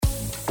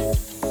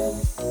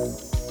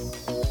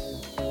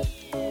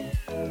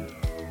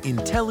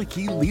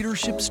Entelechy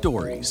Leadership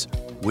Stories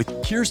with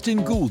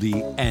Kirsten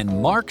Gouldy and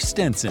Mark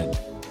Stenson.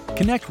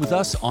 Connect with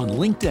us on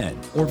LinkedIn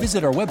or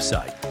visit our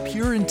website,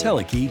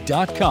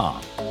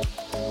 pureentelechy.com.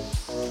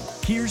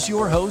 Here's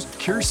your host,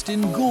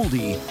 Kirsten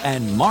Gouldy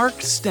and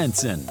Mark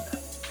Stenson.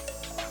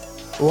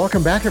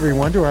 Welcome back,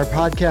 everyone, to our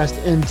podcast,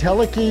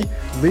 Entelechy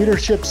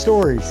Leadership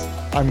Stories.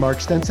 I'm Mark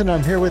Stenson.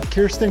 I'm here with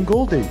Kirsten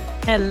Gouldy.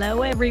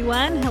 Hello,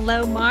 everyone.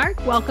 Hello,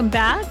 Mark. Welcome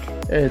back.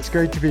 It's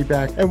great to be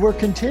back. And we're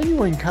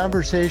continuing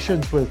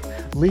conversations with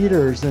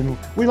leaders, and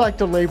we like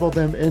to label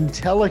them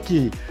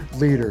Entelechy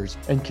leaders.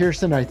 And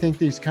Kirsten, I think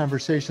these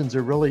conversations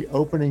are really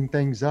opening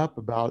things up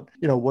about,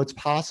 what's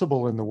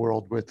possible in the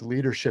world with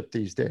leadership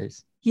these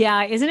days.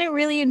 Yeah, isn't it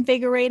really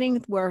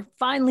invigorating? We're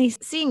finally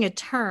seeing a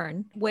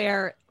turn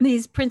where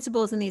these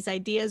principles and these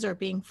ideas are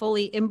being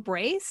fully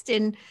embraced.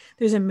 And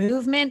there's a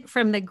movement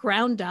from the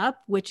ground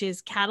up, which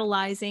is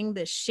catalyzing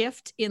the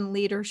shift in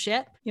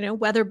leadership,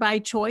 whether by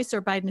choice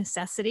or by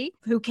necessity.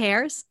 Who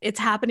cares? It's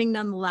happening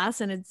nonetheless,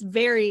 and it's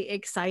very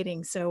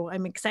exciting. So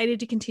I'm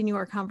excited to continue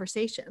our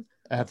conversation.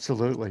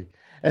 Absolutely.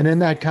 And in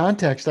that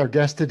context, our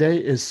guest today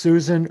is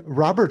Susan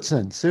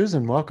Robertson.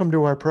 Susan, welcome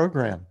to our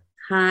program.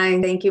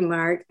 Hi, thank you,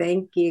 Mark.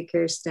 Thank you,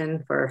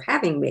 Kirsten, for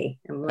having me.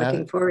 I'm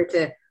looking forward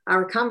to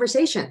our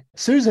conversation.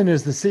 Susan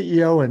is the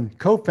CEO and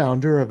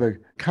co-founder of a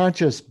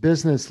conscious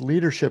business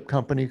leadership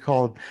company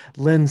called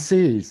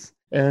Lindsay's.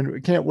 And we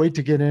can't wait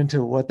to get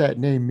into what that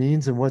name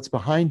means and what's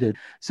behind it.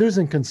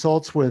 Susan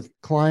consults with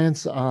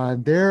clients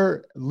on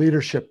their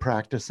leadership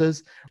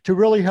practices to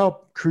really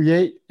help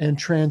create and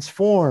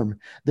transform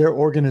their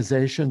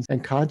organizations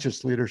and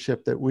conscious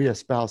leadership that we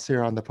espouse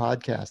here on the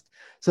podcast.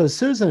 So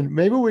Susan,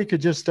 maybe we could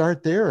just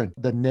start there and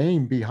the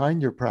name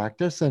behind your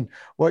practice and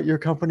what your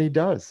company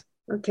does.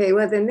 Okay,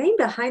 well, the name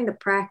behind the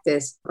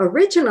practice,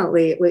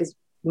 originally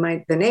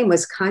the name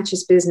was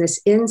Conscious Business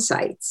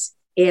Insights.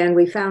 And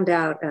we found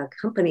out a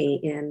company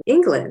in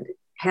England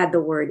had the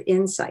word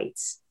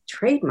insights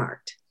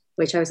trademarked,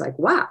 which I was like,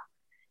 wow.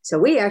 So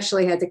we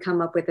actually had to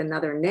come up with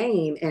another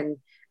name, and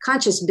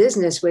conscious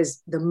business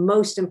was the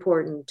most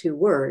important two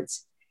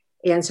words.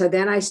 And so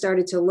then I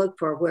started to look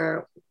for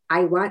where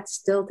I want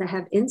still to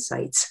have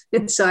insights.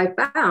 And so I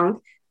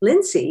found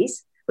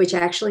Lindsay's, which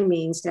actually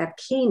means to have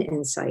keen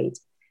insight.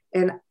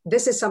 And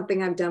this is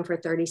something I've done for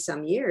 30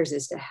 some years,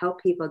 is to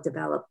help people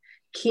develop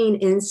keen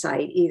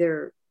insight,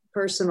 either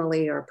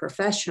personally or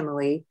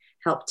professionally,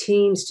 help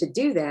teams to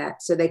do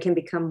that so they can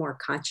become more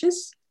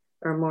conscious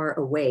or more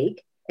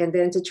awake, and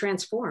then to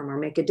transform or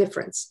make a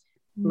difference.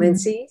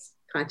 Lindsay's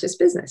Conscious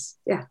Business.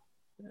 Yeah.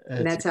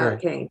 And that's how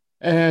it came.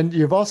 And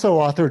you've also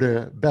authored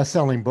a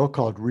best-selling book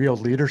called Real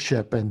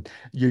Leadership, and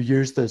you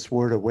use this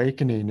word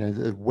awakening,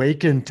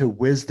 awaken to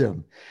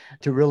wisdom,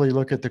 to really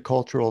look at the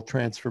cultural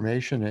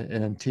transformation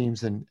in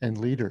teams and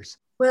leaders.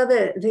 Well,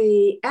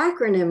 the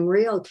acronym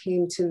REAL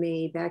came to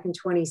me back in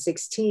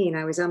 2016.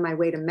 I was on my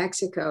way to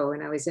Mexico,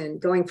 and I was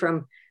going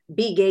from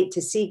B gate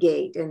to C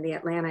gate in the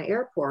Atlanta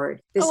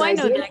airport. I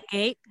know that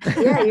gate.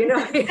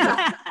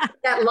 Yeah,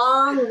 that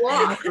long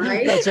walk,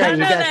 right? That's right. I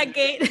know that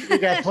gate. You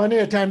got plenty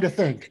of time to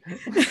think.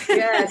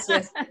 Yes.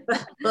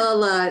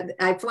 Well,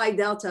 I fly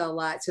Delta a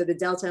lot, so the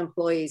Delta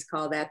employees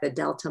call that the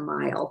Delta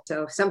Mile.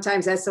 So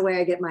sometimes that's the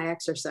way I get my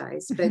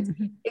exercise. But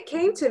it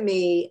came to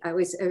me, I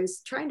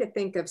was trying to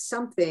think of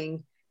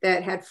something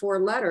that had 4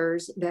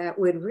 letters that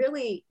would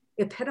really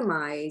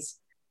epitomize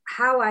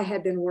how I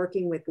had been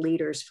working with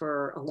leaders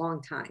for a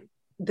long time.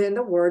 Then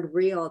the word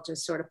real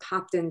just sort of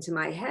popped into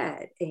my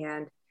head,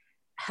 and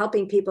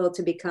helping people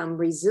to become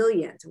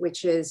resilient,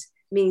 which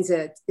means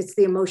that it's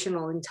the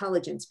emotional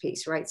intelligence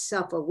piece, right?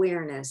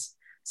 Self-awareness,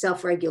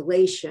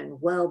 self-regulation,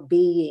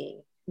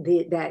 well-being,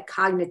 that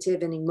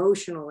cognitive and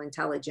emotional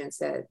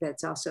intelligence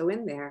that's also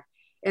in there.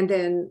 And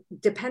then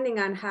depending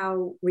on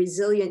how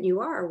resilient you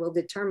are will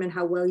determine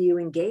how well you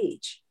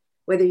engage,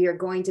 whether you're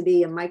going to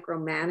be a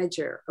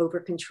micromanager, over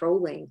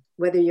controlling,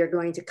 whether you're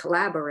going to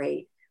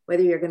collaborate,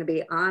 whether you're going to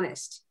be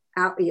honest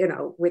out,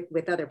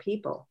 with other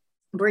people,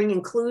 bring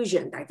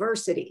inclusion,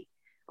 diversity,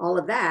 all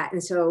of that.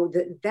 And so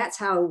that's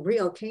how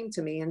real came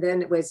to me. And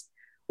then it was,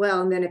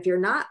 and then if you're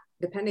not,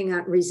 depending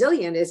on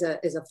resilient is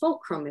a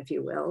fulcrum, if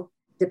you will,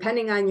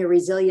 depending on your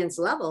resilience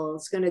level,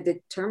 it's going to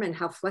determine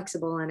how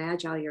flexible and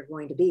agile you're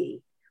going to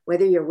be.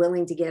 Whether you're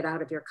willing to get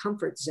out of your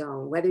comfort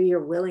zone, whether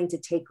you're willing to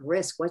take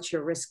risk, what's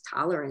your risk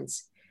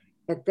tolerance?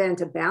 And then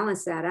to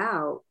balance that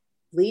out,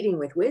 leading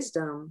with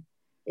wisdom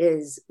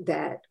is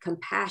that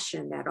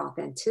compassion, that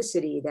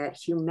authenticity, that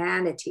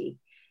humanity.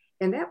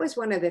 And that was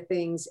one of the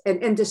things,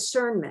 and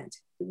discernment.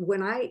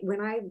 When I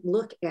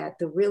look at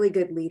the really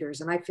good leaders,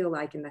 and I feel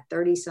like in the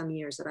 30 some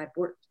years that I've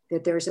worked,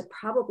 that there's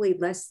probably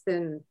less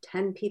than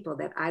 10 people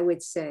that I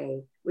would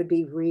say would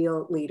be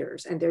real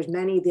leaders. And there's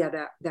many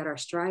that are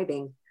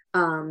striving.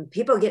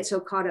 People get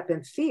so caught up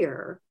in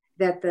fear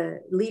that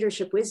the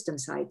leadership wisdom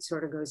side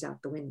sort of goes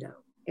out the window.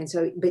 And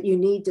so, but you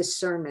need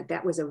discernment.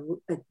 That was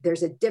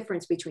there's a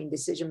difference between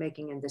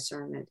decision-making and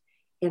discernment,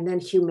 and then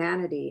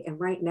humanity. And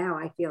right now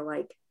I feel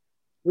like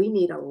we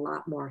need a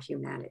lot more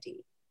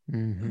humanity.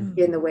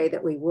 in the way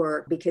that we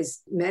work,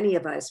 because many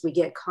of us, we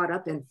get caught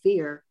up in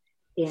fear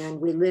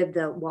and we live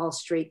the Wall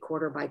Street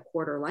quarter by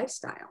quarter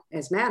lifestyle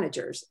as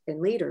managers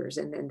and leaders.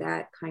 And then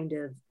that kind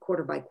of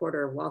quarter by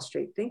quarter Wall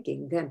Street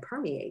thinking then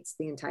permeates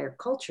the entire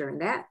culture.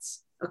 And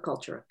that's a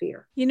culture of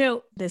fear. You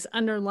know, this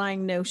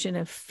underlying notion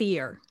of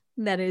fear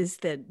that is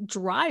the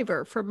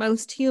driver for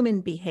most human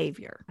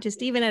behavior,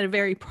 just even at a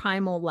very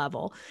primal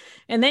level.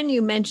 And then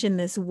you mentioned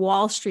this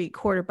Wall Street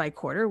quarter by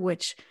quarter,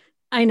 which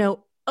I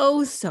know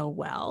oh so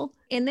well.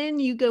 And then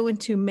you go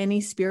into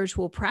many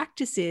spiritual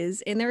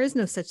practices, and there is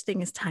no such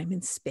thing as time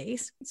and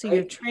space. So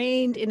you're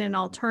trained in an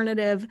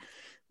alternative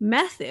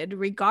method,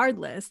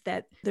 regardless,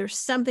 that there's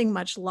something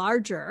much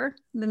larger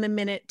than the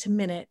minute to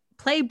minute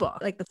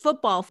playbook, like the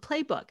football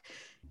playbook.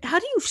 How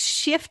do you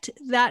shift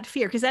that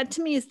fear? Because that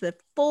to me is the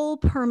full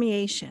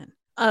permeation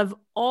of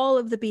all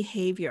of the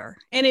behavior.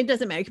 And it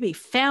doesn't matter. It could be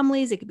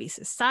families, it could be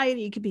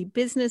society, it could be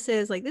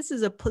businesses. Like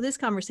this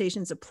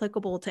conversation is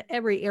applicable to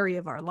every area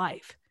of our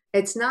life.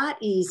 It's not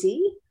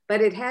easy,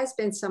 but it has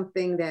been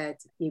something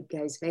that you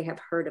guys may have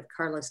heard of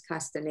Carlos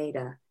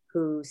Castaneda,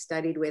 who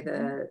studied with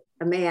a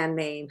man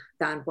named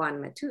Don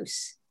Juan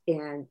Matus.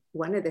 And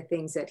one of the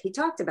things that he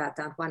talked about,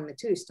 Don Juan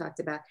Matus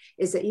talked about,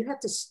 is that you have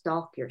to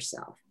stalk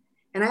yourself.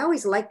 And I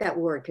always liked that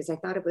word because I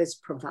thought it was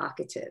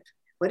provocative.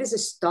 What does a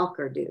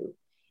stalker do?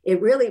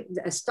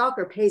 A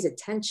stalker pays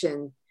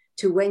attention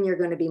to when you're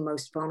going to be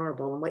most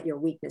vulnerable and what your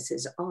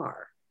weaknesses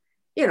are,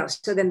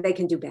 so then they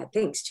can do bad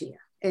things to you.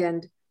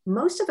 And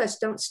most of us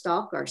don't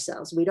stalk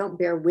ourselves. We don't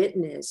bear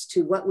witness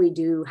to what we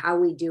do, how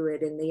we do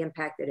it, and the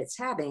impact that it's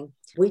having.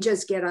 We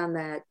just get on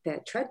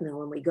that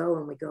treadmill and we go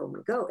and we go and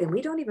we go. And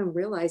we don't even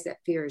realize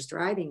that fear is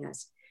driving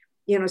us.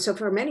 So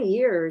for many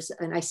years,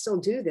 and I still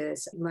do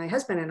this, my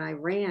husband and I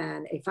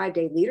ran a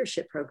 5-day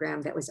leadership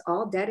program that was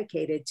all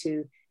dedicated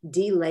to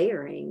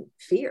delayering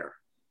fear.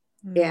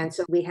 And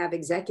so we have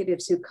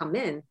executives who come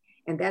in,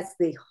 and that's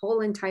the whole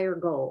entire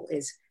goal,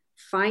 is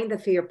find the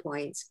fear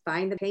points,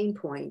 find the pain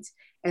points,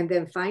 and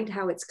then find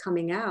how it's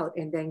coming out,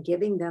 and then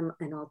giving them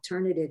an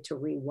alternative to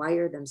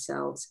rewire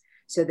themselves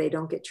so they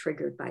don't get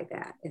triggered by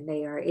that. And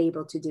they are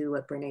able to do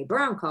what Brene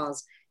Brown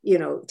calls,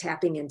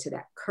 tapping into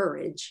that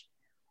courage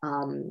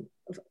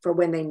for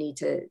when they need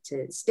to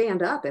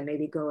stand up and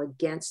maybe go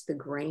against the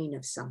grain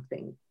of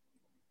something.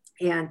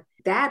 And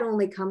that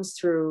only comes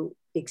through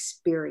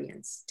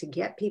experience. To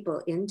get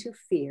people into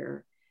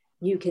fear,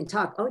 you can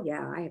talk, oh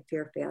yeah, I have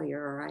fear of failure,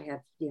 or I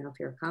have,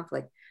 fear of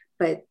conflict,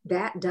 but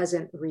that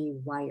doesn't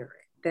rewire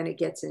it. Then it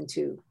gets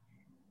into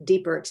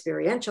deeper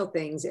experiential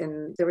things.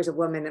 And there was a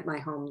woman at my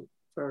home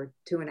for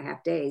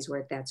 2.5 days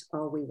where that's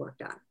all we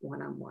worked on,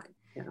 one-on-one.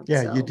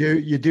 Yeah, you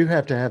do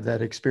have to have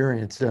that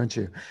experience, don't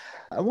you?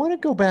 I want to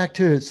go back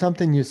to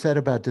something you said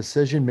about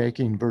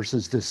decision-making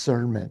versus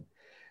discernment,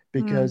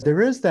 because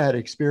there is that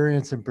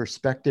experience and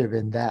perspective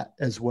in that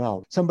as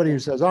well. Somebody who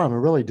says, oh, I'm a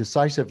really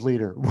decisive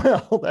leader.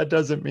 Well, that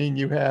doesn't mean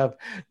you have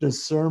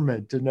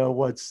discernment to know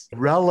what's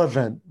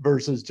relevant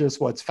versus just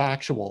what's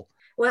factual.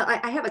 Well,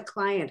 I have a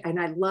client, and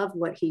I love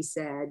what he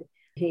said.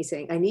 He's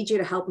saying, I need you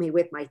to help me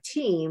with my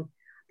team,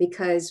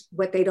 because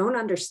what they don't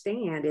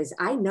understand is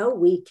I know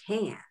we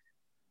can,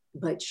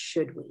 but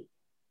should we?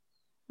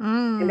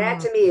 And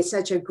that to me is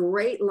such a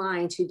great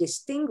line to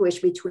distinguish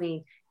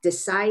between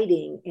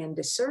deciding and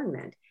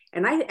discernment.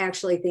 And I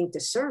actually think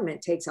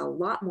discernment takes a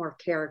lot more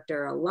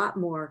character, a lot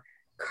more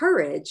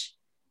courage,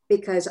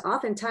 because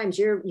oftentimes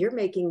you're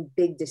making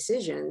big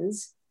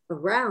decisions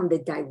around the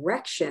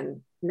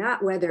direction,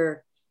 not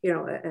whether,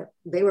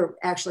 they were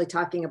actually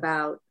talking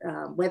about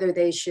whether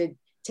they should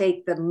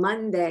take the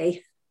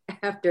Monday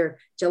after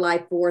July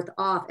 4th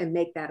off and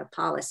make that a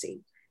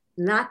policy.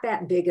 Not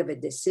that big of a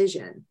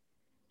decision.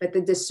 But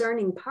the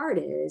discerning part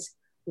is,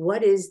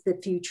 what is the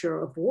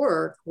future of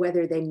work,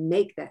 whether they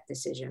make that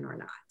decision or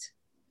not,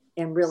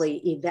 and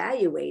really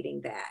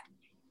evaluating that.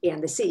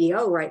 And the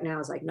CEO right now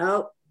is like,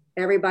 no,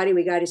 everybody,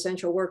 we got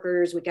essential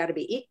workers, we got to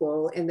be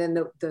equal. And then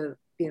the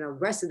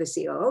rest of the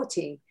COO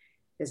team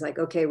is like,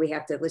 okay, we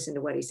have to listen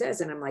to what he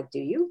says. And I'm like, do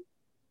you?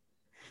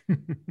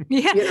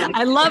 Yeah,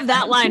 I love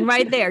that line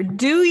right there.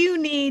 Do you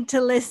need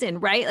to listen,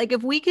 right? Like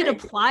if we could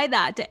apply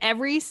that to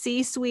every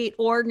C-suite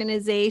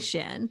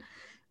organization,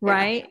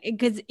 right?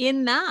 Because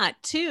in that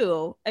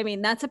too, I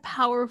mean, that's a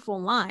powerful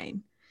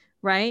line,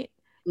 right?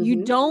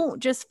 You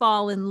don't just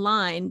fall in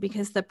line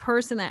because the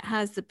person that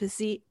has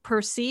the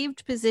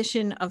perceived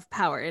position of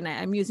power, and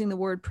I'm using the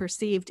word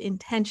perceived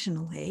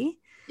intentionally.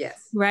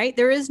 Yes. Right?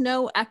 There is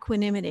no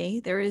equanimity.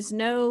 There is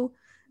no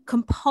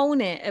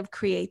component of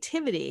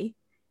creativity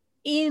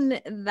in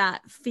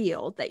that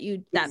field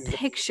that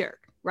picture,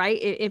 right?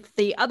 If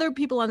the other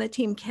people on the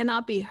team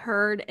cannot be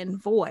heard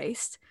and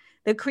voiced,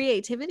 the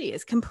creativity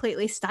is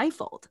completely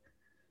stifled.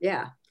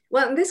 Yeah.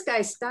 Well, in this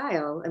guy's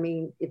style, I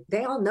mean,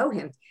 they all know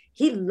him.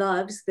 He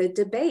loves the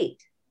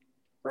debate.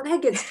 Well,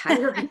 that gets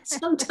tiring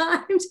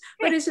sometimes,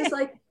 but it's just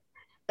like,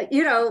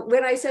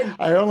 when I said,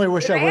 I only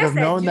wish I would have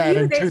known that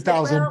in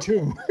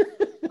 2002.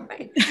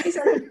 Right. He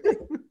said,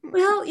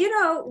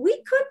 well,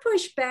 we could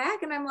push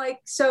back. And I'm like,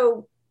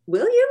 so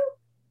will you?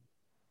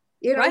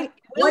 Right.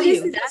 what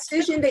is the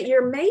decision that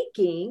you're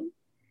making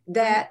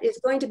that is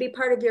going to be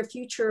part of your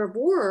future of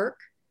work?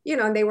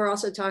 And they were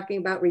also talking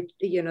about,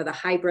 the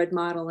hybrid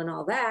model and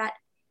all that.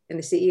 And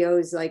the CEO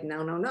is like,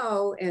 no, no,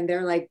 no. And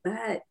they're like,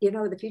 but,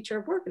 the future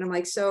of work. And I'm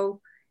like,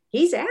 so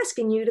he's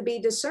asking you to be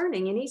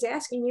discerning and he's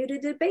asking you to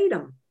debate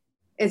him.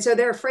 And so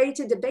they're afraid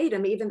to debate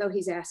him, even though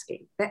he's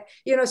asking that,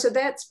 so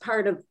that's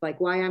part of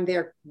like why I'm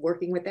there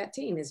working with that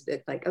team is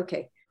that like,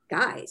 okay,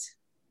 guys,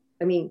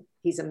 I mean,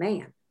 he's a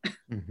man.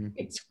 Mm-hmm.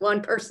 It's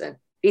one person.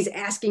 He's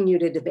asking you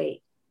to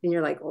debate. And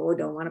you're like, oh,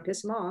 don't want to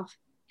piss him off.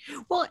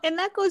 Well, and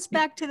that goes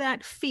back to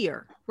that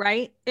fear,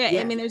 right?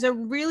 Yeah. I mean, there's a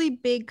really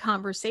big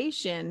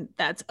conversation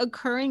that's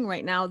occurring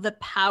right now, the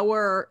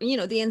power,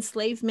 the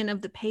enslavement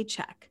of the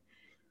paycheck,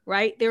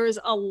 right? There is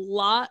a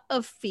lot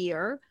of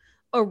fear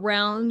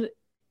around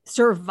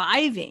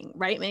surviving,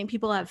 right? Many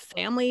people have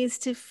families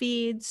to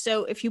feed.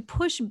 So if you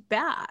push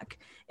back,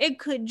 it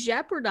could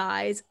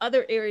jeopardize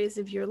other areas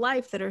of your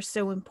life that are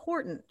so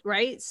important,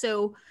 right?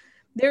 So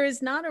there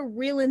is not a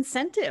real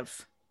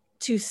incentive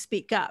to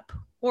speak up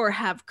or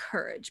have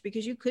courage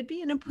because you could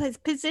be in a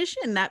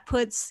position that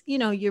puts,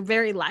 your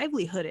very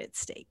livelihood at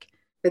stake.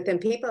 But then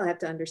people have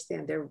to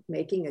understand they're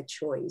making a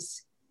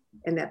choice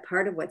and that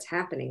part of what's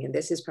happening, and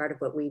this is part of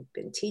what we've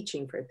been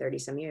teaching for 30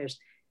 some years,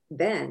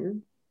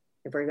 then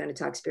if we're going to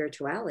talk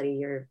spirituality,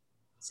 you're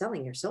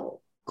selling your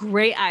soul.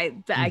 Great.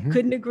 I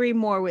couldn't agree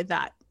more with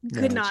that.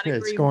 Could not agree.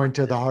 It's going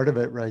to the heart of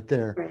it right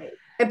there. Right.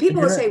 And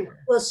people will say,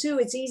 well, Sue,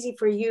 it's easy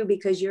for you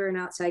because you're an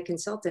outside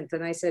consultant.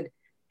 And I said,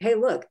 hey,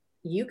 look,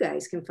 you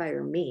guys can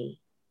fire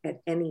me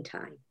at any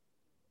time.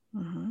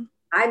 Mm-hmm.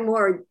 I'm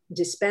more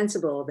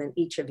dispensable than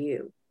each of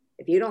you.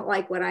 If you don't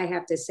like what I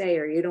have to say,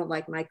 or you don't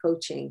like my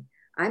coaching,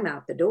 I'm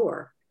out the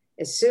door.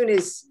 As soon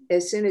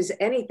as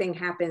anything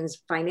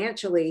happens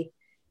financially,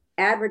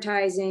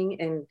 advertising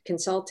and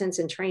consultants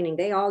and training,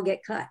 they all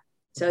get cut.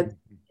 So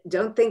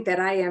don't think that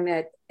I am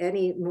at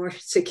any more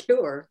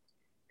secure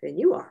than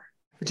you are.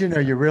 But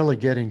you're really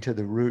getting to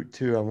the root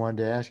too. I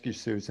wanted to ask you,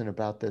 Susan,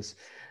 about this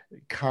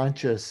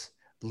conscious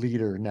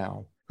leader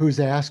now who's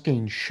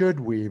asking should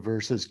we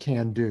versus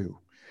can do.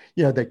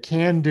 The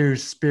can do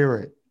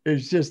spirit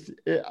is just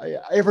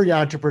every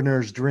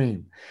entrepreneur's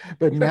dream.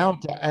 But now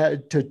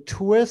to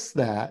twist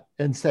that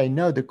and say,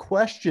 no, the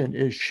question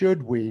is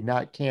should we,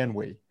 not can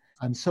we.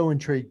 I'm so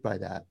intrigued by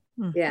that.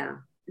 Yeah.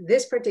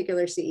 This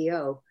particular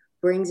CEO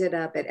brings it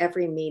up at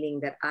every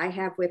meeting that I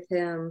have with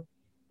him.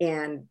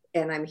 And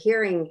I'm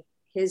hearing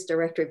his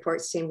direct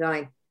reports team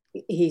going,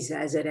 he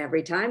says it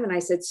every time. And I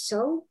said,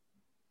 so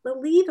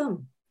believe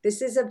him.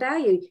 This is a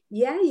value.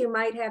 Yeah, you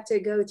might have to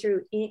go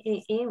through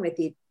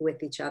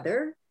with each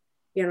other,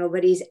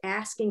 but he's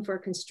asking for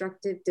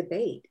constructive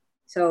debate.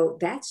 So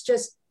that's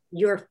just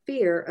your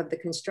fear of the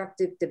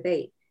constructive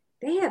debate.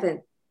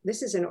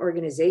 This is an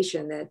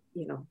organization that,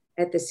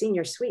 at the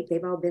senior suite,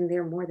 they've all been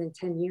there more than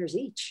 10 years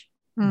each.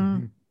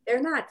 Mm-hmm.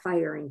 They're not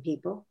firing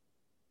people.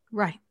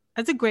 Right.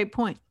 That's a great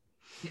point.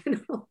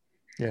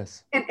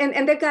 Yes.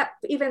 And they've got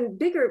even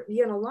bigger,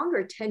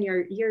 longer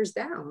tenure years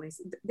down.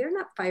 They're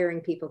not firing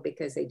people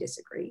because they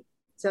disagree.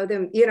 So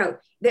then,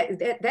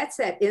 that's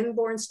that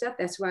inborn stuff.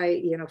 That's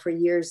why, for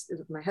years,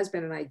 my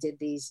husband and I did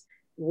these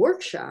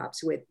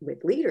workshops with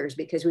leaders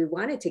because we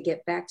wanted to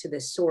get back to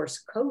the source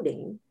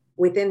coding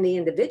within the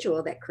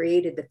individual that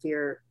created the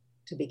fear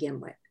to begin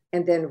with,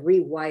 and then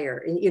rewire.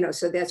 And,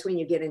 so that's when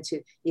you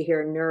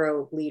hear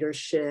neuro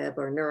leadership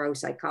or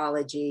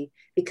neuropsychology,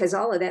 because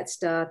all of that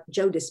stuff,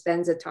 Joe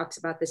Dispenza talks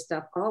about this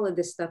stuff, all of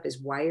this stuff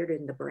is wired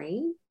in the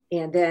brain.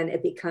 And then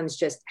it becomes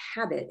just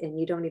habit. And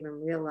you don't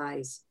even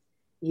realize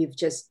you've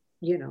just,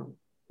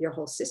 your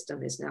whole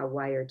system is now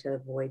wired to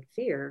avoid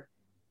fear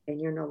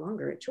and you're no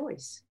longer at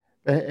choice.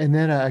 And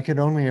then I can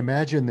only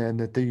imagine then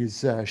that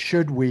these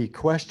should we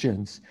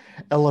questions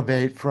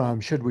elevate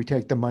from should we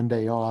take the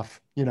Monday off,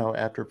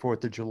 after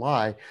 4th of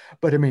July.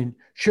 But I mean,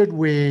 should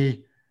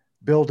we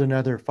build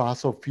another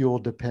fossil fuel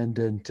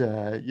dependent,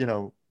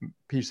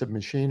 piece of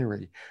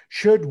machinery?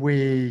 Should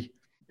we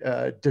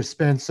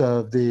dispense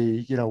of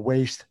the,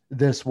 waste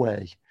this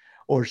way?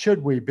 Or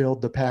should we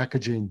build the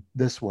packaging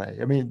this way?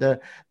 I mean, the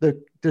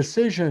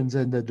decisions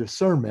and the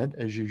discernment,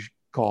 as you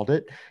called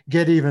it,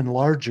 get even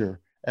larger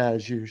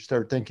as you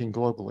start thinking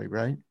globally,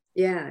 right?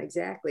 Yeah,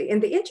 exactly.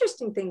 And the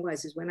interesting thing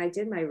is when I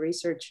did my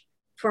research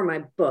for my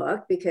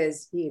book,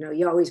 because,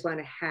 you always want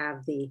to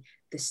have the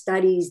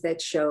studies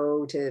that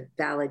show to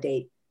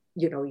validate,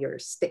 your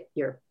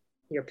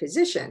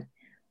position.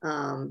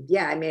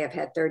 I may have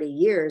had 30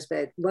 years,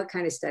 but what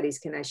kind of studies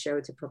can I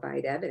show to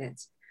provide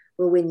evidence?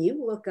 Well, when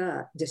you look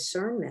up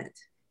discernment,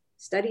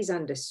 studies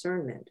on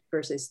discernment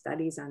versus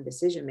studies on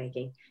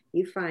decision-making,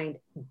 you find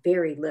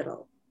very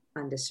little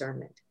on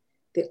discernment.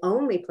 The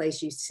only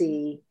place you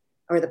see,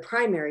 or the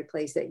primary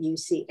place that you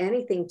see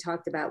anything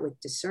talked about with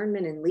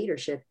discernment and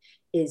leadership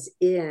is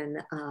in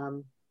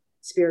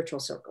spiritual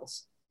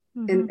circles,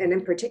 and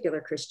in particular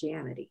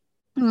Christianity.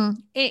 Mm-hmm.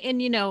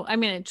 And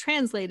I'm going to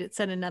translate it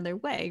said another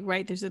way,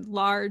 right? There's a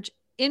large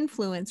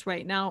influence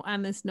right now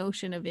on this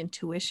notion of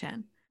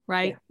intuition,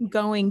 right?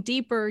 Going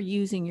deeper,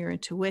 using your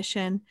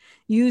intuition,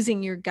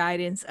 using your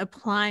guidance,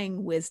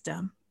 applying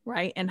wisdom,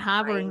 right? And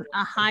having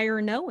a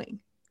higher knowing,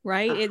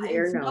 right?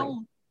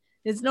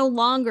 It's no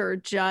longer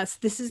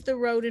just, this is the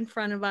road in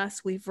front of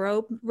us. We've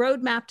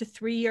roadmapped to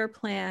 3-year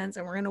plans,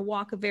 and we're going to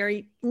walk a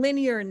very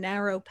linear,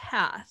 narrow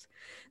path.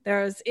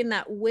 There's, in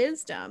that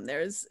wisdom,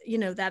 there's,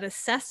 that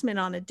assessment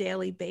on a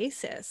daily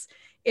basis.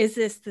 Is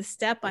this the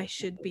step I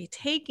should be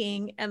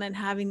taking? And then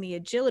having the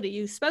agility,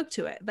 you spoke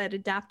to it, that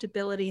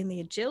adaptability and the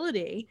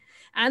agility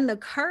and the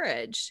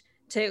courage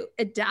to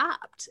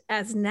adapt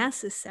as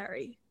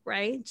necessary,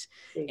 right?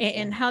 Exactly.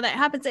 And how that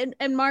happens.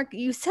 And Mark,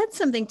 you said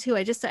something too.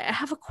 I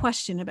have a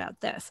question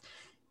about this.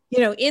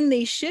 In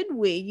the should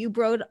we, you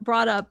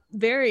brought up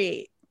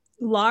very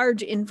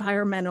large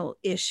environmental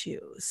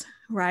issues,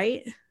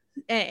 right?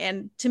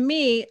 And to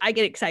me, I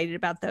get excited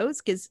about those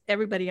because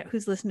everybody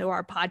who's listened to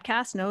our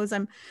podcast knows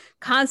I'm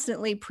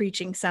constantly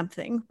preaching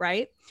something,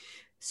 right?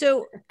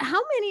 So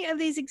how many of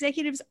these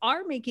executives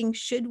are making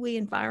should we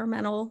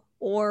environmental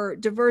or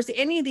diversity,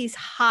 any of these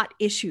hot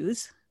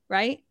issues,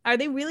 right? Are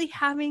they really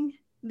having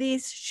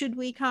these should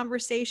we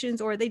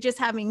conversations, or are they just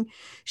having,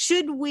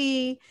 should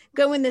we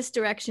go in this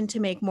direction to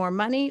make more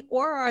money?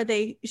 Or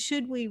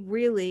should we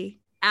really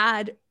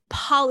add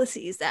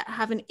policies that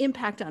have an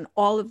impact on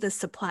all of the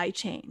supply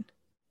chain?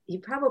 You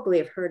probably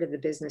have heard of the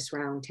Business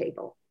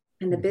Roundtable.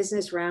 And the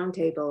Business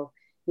Roundtable,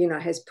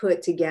 has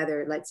put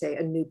together, let's say,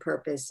 a new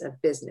purpose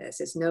of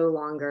business. It's no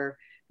longer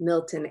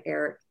Milton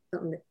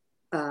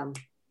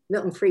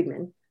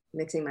Friedman,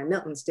 mixing my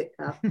Miltons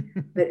up,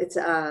 but it's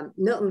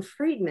Milton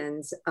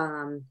Friedman's,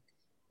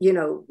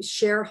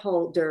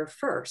 shareholder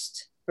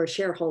first or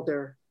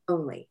shareholder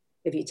only.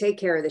 If you take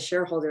care of the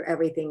shareholder,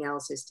 everything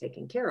else is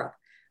taken care of.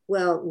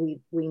 Well,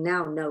 we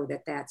now know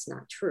that that's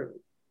not true,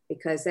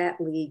 because that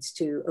leads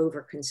to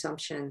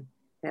overconsumption,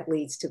 that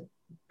leads to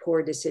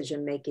poor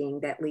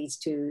decision-making, that leads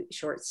to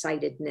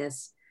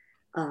short-sightedness.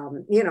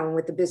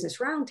 With the Business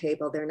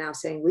Roundtable, they're now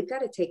saying we've got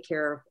to take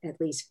care of at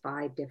least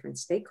 5 different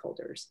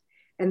stakeholders.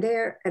 And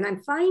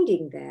I'm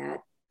finding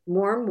that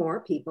more and more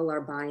people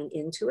are buying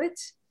into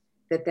it,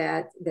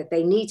 that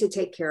they need to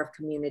take care of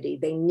community,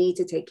 they need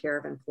to take care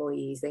of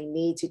employees, they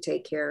need to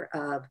take care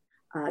of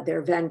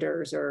their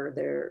vendors or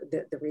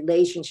the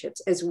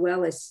relationships, as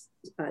well as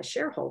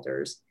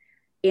shareholders.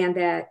 And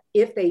that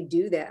if they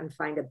do that and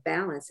find a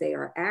balance, they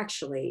are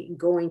actually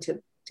going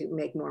to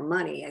make more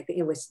money. I think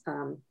it was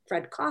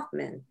Fred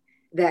Kaufman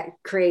that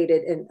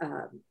created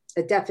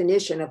a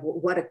definition of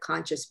what a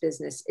conscious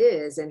business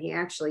is. And he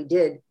actually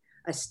did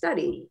a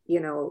study,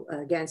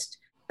 against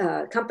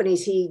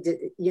companies he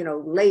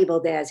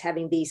labeled as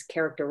having these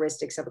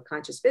characteristics of a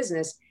conscious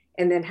business,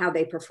 and then how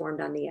they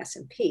performed on the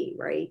S&P,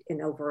 right?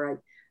 And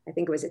over I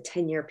think it was a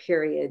 10-year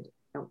period,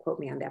 don't quote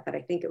me on that, but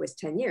I think it was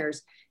 10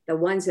 years, the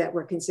ones that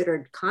were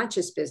considered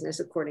conscious business,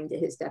 according to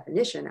his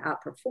definition,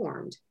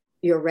 outperformed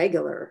your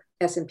regular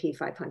S&P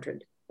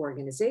 500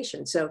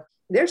 organization. So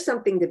there's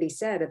something to be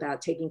said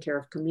about taking care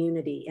of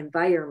community,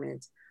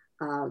 environment,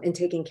 and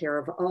taking care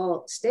of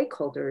all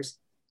stakeholders.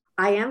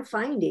 I am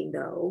finding,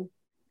 though,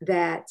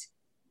 that,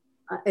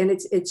 and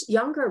it's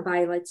younger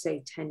by, let's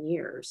say, 10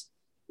 years,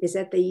 is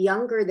that the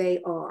younger they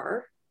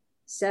are,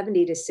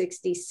 70 to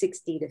 60,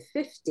 60 to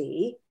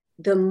 50,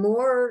 the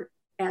more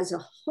as a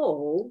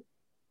whole,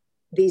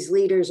 these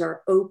leaders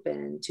are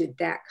open to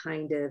that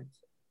kind of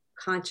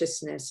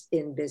consciousness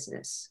in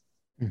business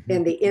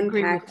and the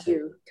impact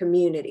to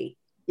community.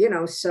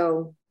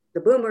 So the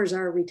boomers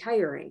are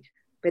retiring,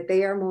 but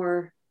they are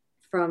more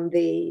from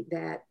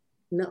that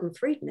Milton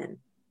Friedman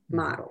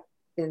model.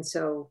 And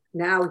so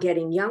now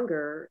getting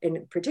younger,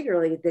 and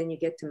particularly then you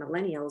get to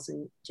millennials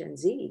and Gen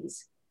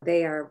Zs,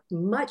 they are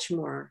much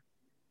more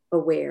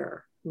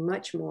aware,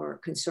 much more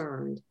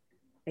concerned,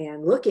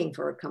 and looking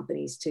for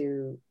companies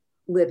to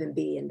live and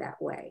be in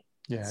that way.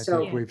 Yeah, I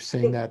think we've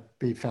seen that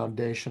be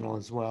foundational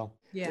as well.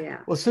 Yeah.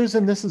 Well,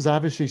 Susan, this is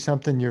obviously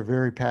something you're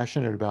very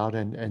passionate about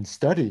and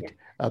studied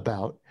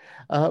about.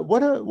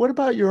 What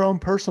about your own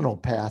personal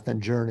path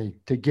and journey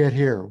to get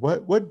here?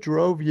 What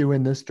drove you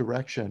in this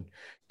direction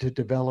to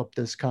develop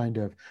this kind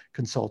of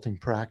consulting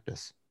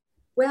practice?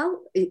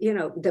 Well,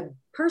 the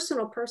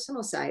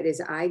personal side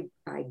is I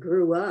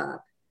grew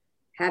up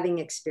having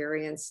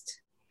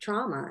experienced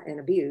trauma and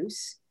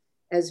abuse,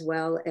 as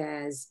well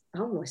as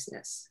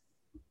homelessness.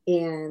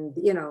 And,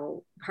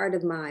 part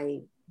of my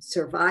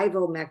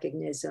survival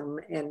mechanism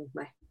and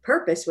my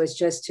purpose was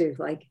just to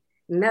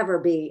never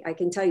be, I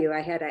can tell you,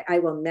 I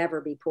will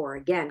never be poor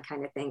again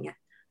kind of thing.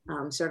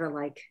 Sort of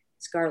like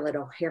Scarlett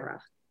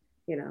O'Hara,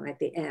 at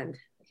the end.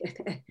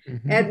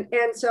 And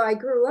so I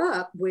grew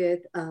up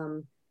with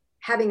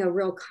having a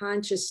real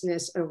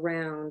consciousness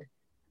around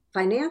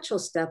financial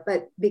stuff,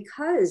 but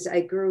because I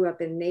grew up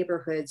in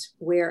neighborhoods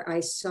where I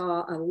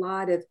saw a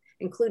lot of,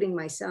 including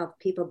myself,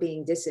 people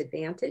being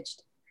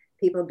disadvantaged,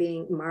 people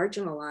being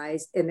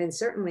marginalized, and then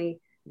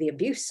certainly the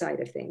abuse side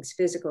of things,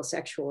 physical,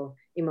 sexual,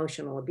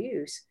 emotional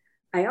abuse,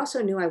 I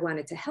also knew I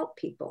wanted to help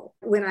people.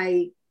 When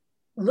I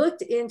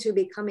looked into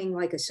becoming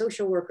like a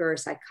social worker or a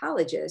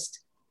psychologist,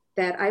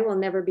 that I will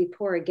never be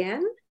poor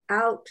again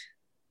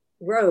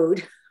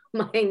outrode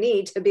my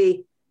need to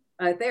be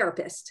a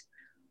therapist,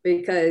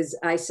 because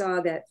I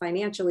saw that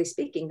financially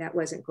speaking, that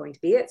wasn't going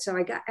to be it. So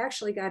I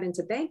actually got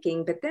into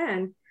banking, but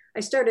then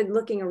I started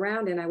looking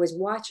around and I was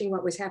watching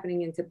what was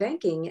happening into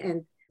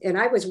banking, and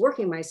I was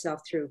working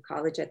myself through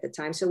college at the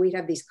time. So we'd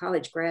have these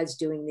college grads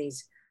doing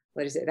these,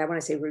 what is it? I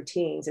want to say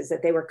routines, is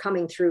that they were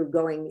coming through,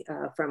 going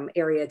from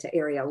area to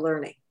area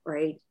learning,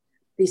 right?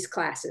 These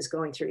classes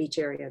going through each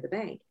area of the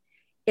bank.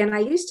 And I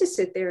used to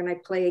sit there and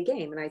I'd play a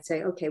game and I'd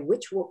say, okay,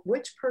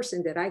 which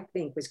person did I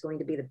think was going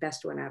to be the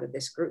best one out of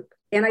this group?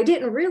 And I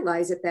didn't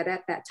realize that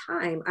at that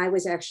time, I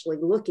was actually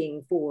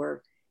looking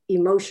for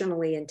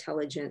emotionally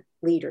intelligent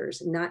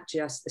leaders, not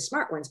just the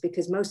smart ones,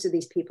 because most of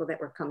these people that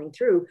were coming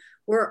through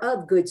were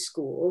of good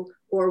school,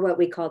 or what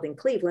we called in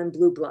Cleveland,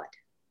 blue blood.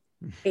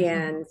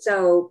 And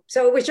so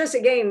it was just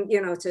a game,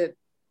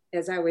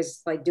 as I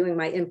was like doing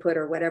my input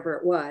or whatever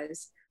it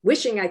was,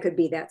 wishing I could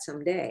be that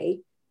someday.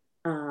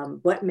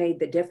 What made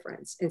the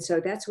difference? And so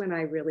that's when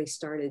I really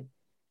started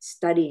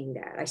studying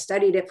that. I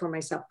studied it for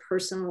myself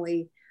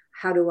personally.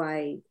 How do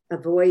I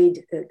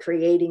avoid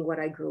creating what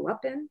I grew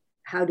up in?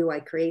 How do I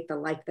create the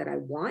life that I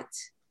want?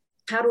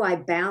 How do I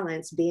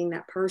balance being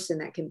that person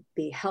that can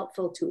be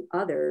helpful to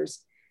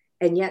others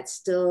and yet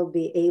still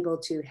be able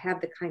to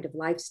have the kind of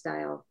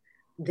lifestyle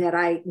that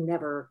I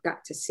never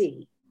got to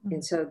see?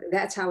 And so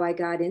that's how I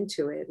got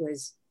into it,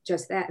 was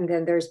just that. And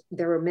then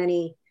there were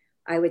many,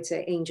 I would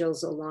say,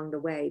 angels along the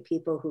way,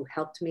 people who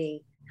helped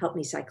me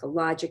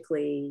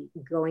psychologically,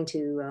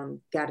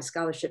 got a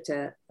scholarship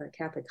to a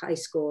Catholic high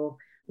school,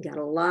 got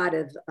a lot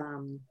of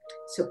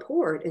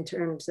support in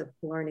terms of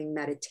learning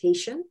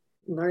meditation,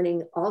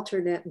 learning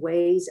alternate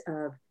ways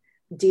of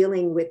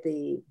dealing with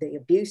the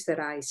abuse that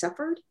I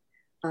suffered,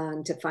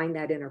 to find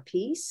that inner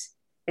peace.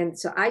 And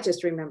so I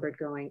just remembered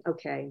going,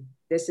 okay,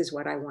 this is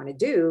what I want to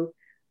do,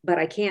 but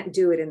I can't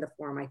do it in the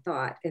form I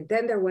thought. And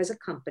then there was a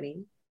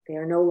company, they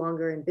are no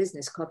longer in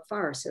business, called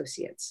Farr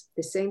Associates.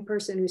 The same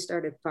person who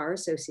started Farr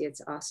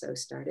Associates also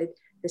started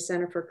the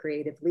Center for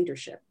Creative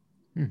Leadership.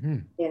 Mm-hmm.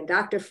 And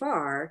Dr.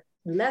 Farr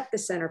left the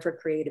Center for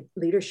Creative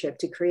Leadership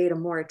to create a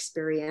more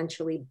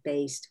experientially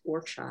based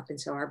workshop. And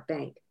so our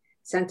bank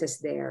sent us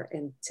there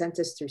and sent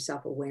us through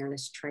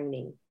self-awareness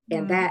training.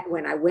 And that,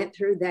 when I went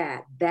through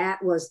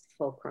that was the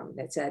fulcrum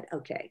that said,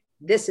 okay,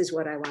 this is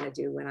what I want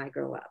to do when I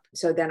grow up.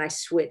 So then I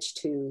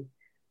switched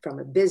from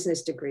a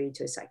business degree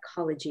to a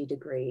psychology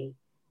degree,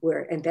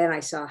 and then I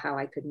saw how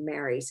I could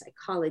marry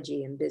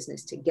psychology and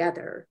business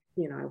together.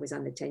 I was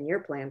on the 10-year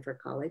plan for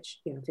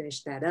college,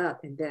 finished that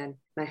up. And then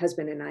my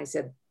husband and I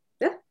said,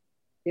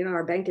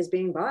 our bank is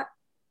being bought.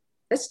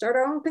 Let's start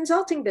our own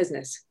consulting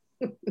business,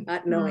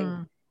 not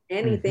knowing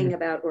anything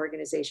about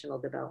organizational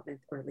development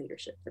or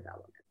leadership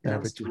development. I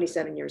was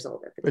 27 years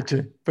old at the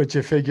time. But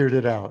you figured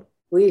it out.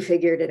 We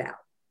figured it out.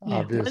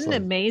 Obviously. What an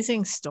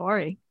amazing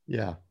story.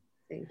 Yeah.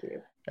 Thank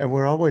you. And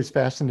we're always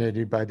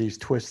fascinated by these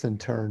twists and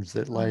turns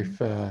that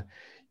life,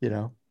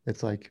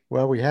 it's like,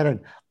 well, we had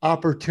an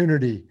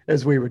opportunity,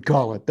 as we would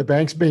call it. The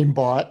bank's being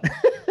bought.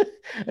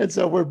 And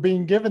so we're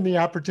being given the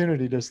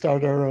opportunity to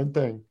start our own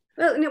thing.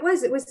 Well, and it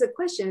was the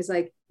question is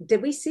like,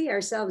 did we see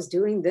ourselves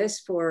doing this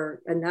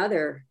for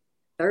another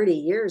 30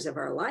 years of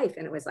our life?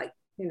 And it was like,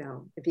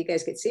 if you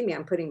guys could see me,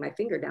 I'm putting my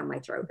finger down my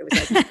throat. It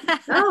was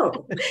like,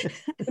 no.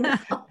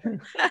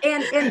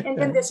 And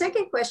then the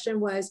second question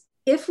was,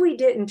 if we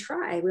didn't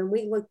try, when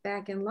we look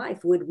back in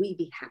life, would we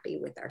be happy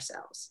with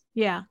ourselves?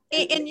 Yeah.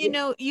 And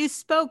you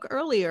spoke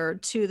earlier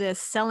to this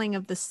selling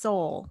of the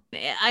soul.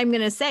 I'm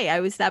going to say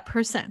I was that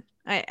person.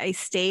 I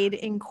stayed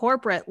in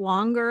corporate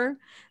longer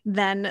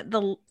than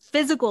the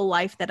physical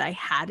life that I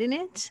had in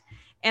it.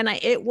 And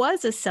it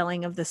was a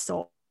selling of the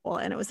soul.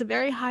 And it was a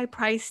very high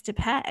price to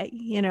pay,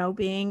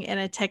 being in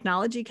a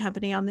technology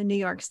company on the New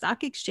York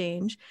Stock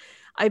Exchange.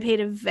 I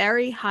paid a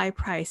very high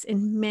price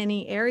in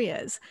many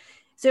areas.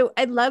 So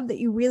I love that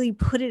you really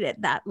put it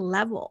at that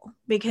level,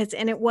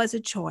 and it was a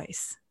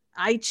choice.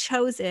 I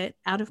chose it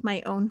out of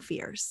my own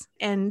fears,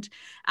 and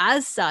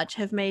as such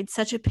have made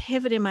such a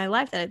pivot in my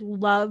life that I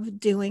love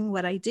doing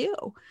what I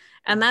do.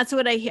 And that's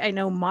what I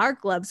know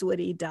Mark loves what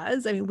he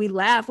does. I mean, we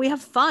laugh, we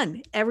have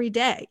fun every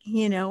day,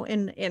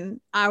 in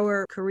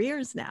our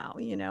careers now,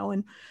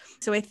 and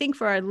so I think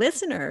for our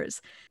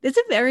listeners, it's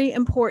a very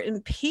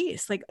important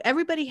piece. Like,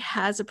 everybody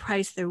has a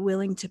price they're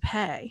willing to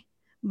pay,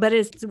 but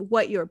it's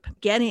what you're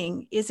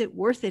getting. Is it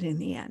worth it in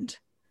the end?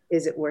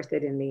 Is it worth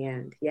it in the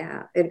end?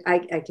 Yeah. And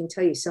I can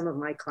tell you, some of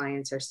my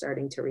clients are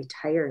starting to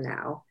retire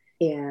now,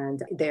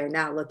 and they're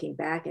now looking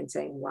back and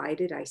saying, why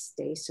did I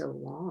stay so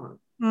long?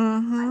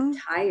 Mm-hmm. I'm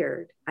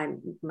tired.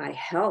 My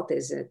health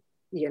is,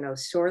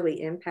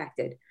 sorely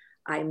impacted.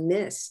 I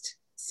missed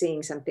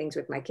seeing some things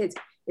with my kids.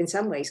 In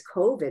some ways,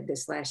 COVID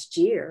this last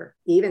year,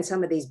 even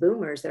some of these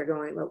boomers, they're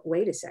going, well,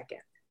 wait a second.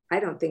 I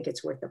don't think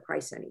it's worth the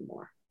price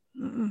anymore.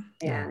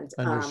 And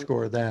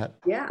underscore that.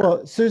 Yeah.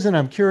 Well, Susan,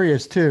 I'm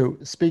curious to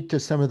speak to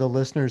some of the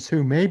listeners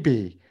who may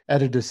be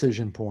at a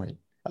decision point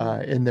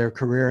in their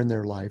career, in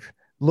their life.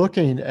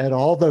 looking at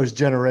all those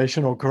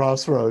generational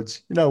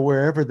crossroads,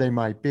 wherever they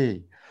might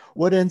be,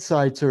 what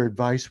insights or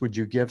advice would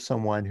you give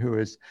someone who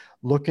is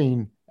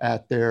looking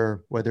at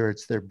whether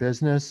it's their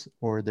business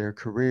or their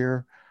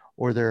career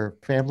or their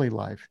family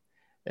life?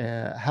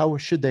 How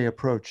should they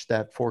approach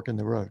that fork in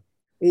the road?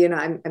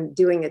 I'm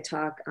doing a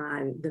talk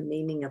on the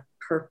meaning of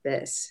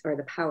purpose, or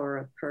the power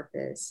of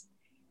purpose.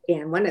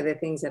 And one of the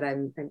things that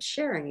I'm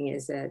sharing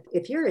is that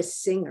if you're a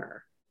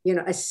singer,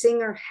 a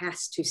singer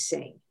has to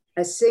sing.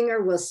 A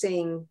singer will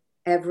sing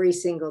every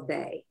single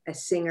day. A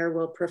singer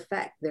will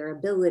perfect their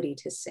ability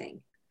to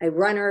sing. A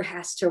runner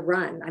has to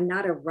run. I'm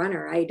not a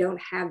runner. I don't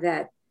have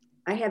that.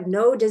 I have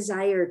no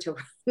desire to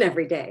run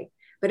every day.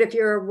 But if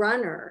you're a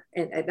runner,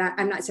 and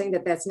I'm not saying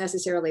that that's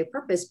necessarily a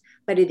purpose,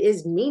 but it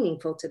is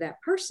meaningful to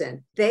that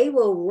person, they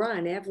will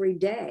run every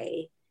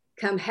day,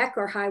 come heck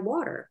or high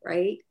water,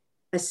 right?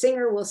 A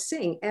singer will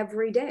sing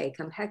every day,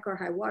 come heck or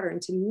high water.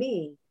 And to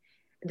me,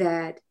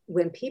 that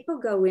when people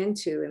go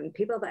into, and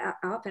people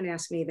often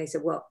ask me, they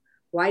said, well,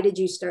 why did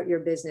you start your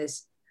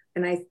business?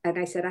 And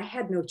I said, I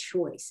had no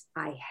choice.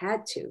 I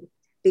had to,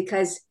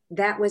 because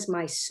that was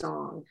my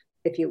song,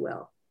 if you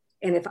will.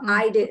 And if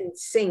I didn't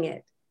sing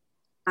it,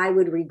 I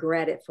would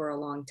regret it for a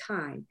long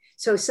time.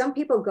 So some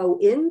people go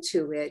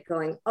into it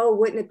going, oh,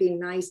 wouldn't it be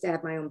nice to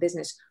have my own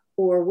business?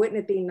 Or wouldn't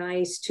it be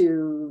nice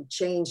to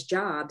change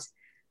jobs?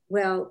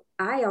 Well,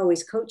 I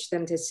always coach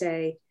them to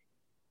say,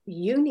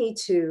 you need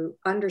to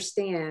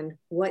understand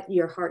what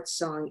your heart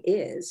song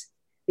is,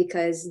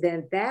 because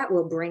then that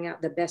will bring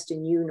out the best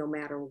in you no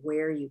matter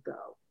where you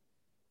go.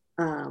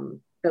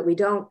 But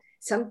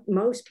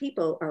most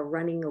people are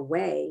running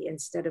away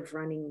instead of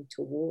running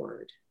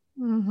toward.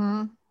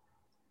 Mm-hmm.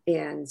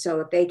 And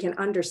so if they can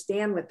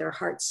understand what their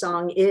heart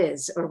song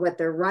is, or what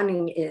their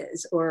running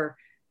is, or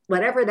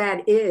whatever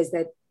that is,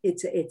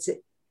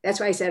 that's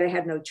why I said I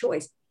had no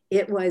choice.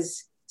 It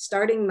was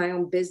starting my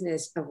own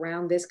business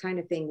around this kind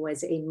of thing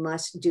was a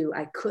must do.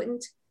 I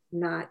couldn't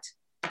not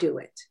do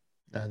it.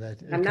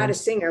 I'm not a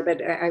singer,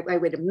 but I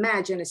would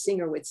imagine a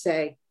singer would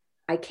say,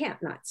 I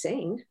can't not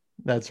sing.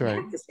 That's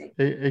right.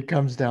 It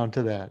comes down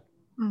to that,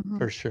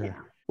 for sure. Yeah.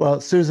 Well,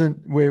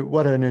 Susan,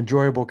 what an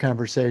enjoyable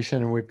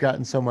conversation, and we've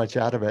gotten so much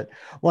out of it.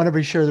 Want to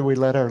be sure that we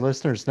let our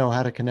listeners know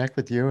how to connect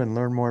with you and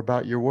learn more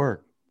about your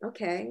work.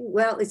 Okay.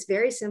 Well, it's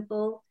very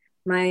simple.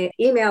 My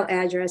email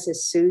address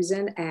is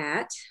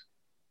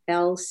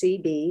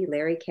susan@LCB,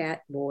 Larry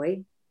Cat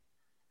Boy,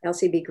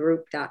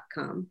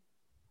 lcbgroup.com.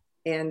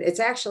 And it's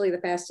actually the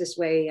fastest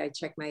way. I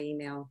check my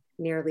email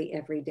nearly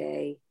every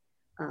day.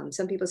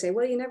 Some people say,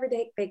 well, you never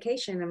take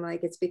vacation. I'm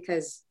like, it's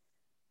because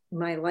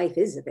my life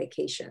is a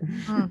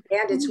vacation and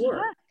it's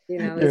work.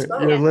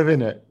 You're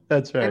living it.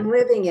 That's right. I'm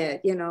living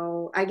it.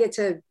 I get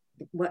to,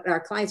 what our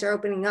clients are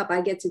opening up,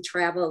 I get to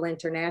travel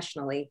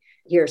internationally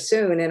here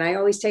soon. And I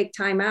always take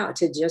time out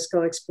to just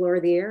go explore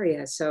the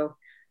area. So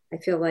I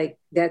feel like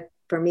that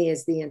for me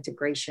is the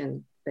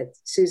integration. But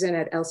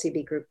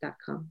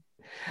Susan@lcbgroup.com.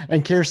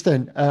 And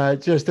Kirsten,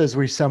 just as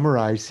we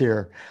summarize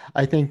here,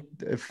 I think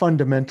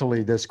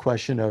fundamentally this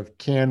question of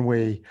can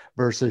we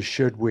versus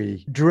should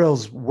we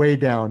drills way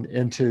down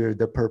into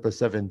the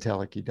purpose of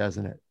Entelechy,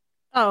 doesn't it?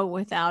 Oh,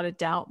 without a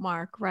doubt,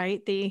 Mark,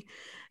 right?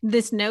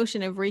 This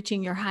notion of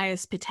reaching your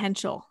highest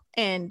potential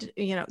and,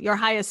 your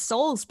highest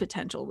soul's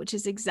potential, which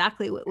is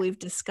exactly what we've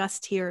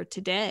discussed here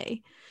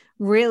today,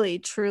 really,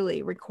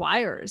 truly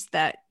requires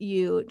that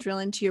you drill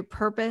into your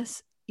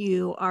purpose.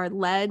 You are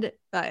led,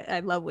 I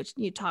love what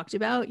you talked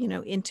about,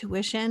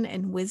 intuition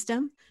and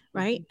wisdom,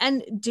 right?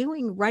 And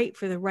doing right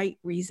for the right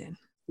reason,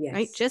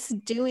 right?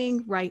 Just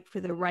doing right for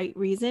the right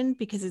reason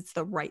because it's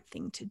the right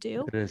thing to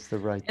do. It is the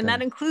right thing. And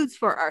that includes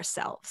for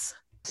ourselves.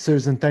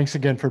 Susan, thanks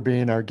again for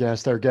being our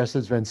guest. Our guest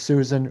has been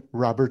Susan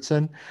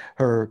Robertson.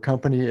 Her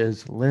company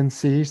is Lynn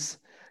Cease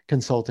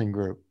Consulting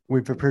Group.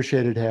 We've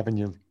appreciated having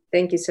you.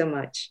 Thank you so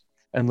much.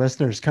 And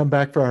listeners, come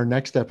back for our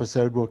next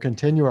episode. We'll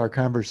continue our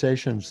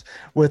conversations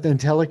with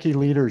Entelechy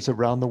leaders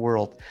around the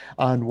world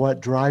on what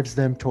drives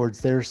them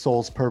towards their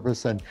soul's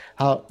purpose and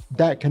how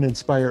that can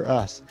inspire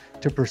us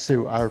to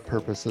pursue our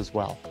purpose as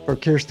well. For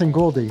Kirsten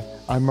Gouldy,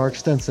 I'm Mark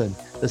Stinson.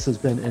 This has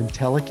been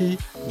Entelechy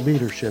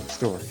Leadership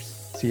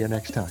Stories. See you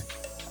next time.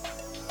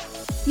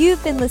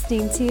 You've been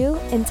listening to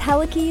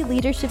Entelechy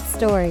Leadership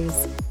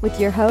Stories with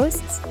your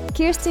hosts,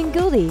 Kirsten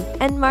Gouldy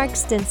and Mark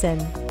Stinson.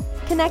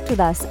 Connect with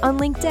us on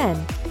LinkedIn.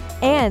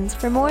 And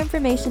for more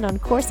information on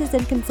courses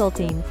and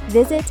consulting,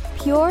 visit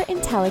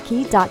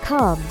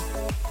pureentelechy.com.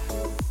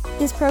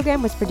 This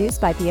program was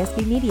produced by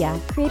BSB Media,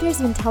 creators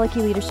of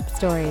Entelechy Leadership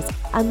Stories,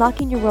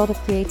 Unlocking Your World of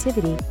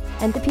Creativity,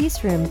 and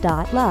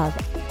thepeaceroom.love.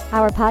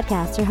 Our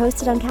podcasts are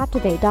hosted on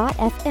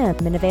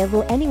Captivate.fm and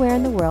available anywhere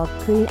in the world,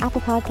 including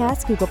Apple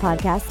Podcasts, Google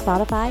Podcasts,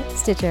 Spotify,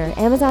 Stitcher,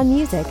 Amazon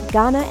Music,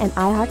 Ghana, and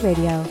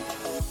iHeartRadio.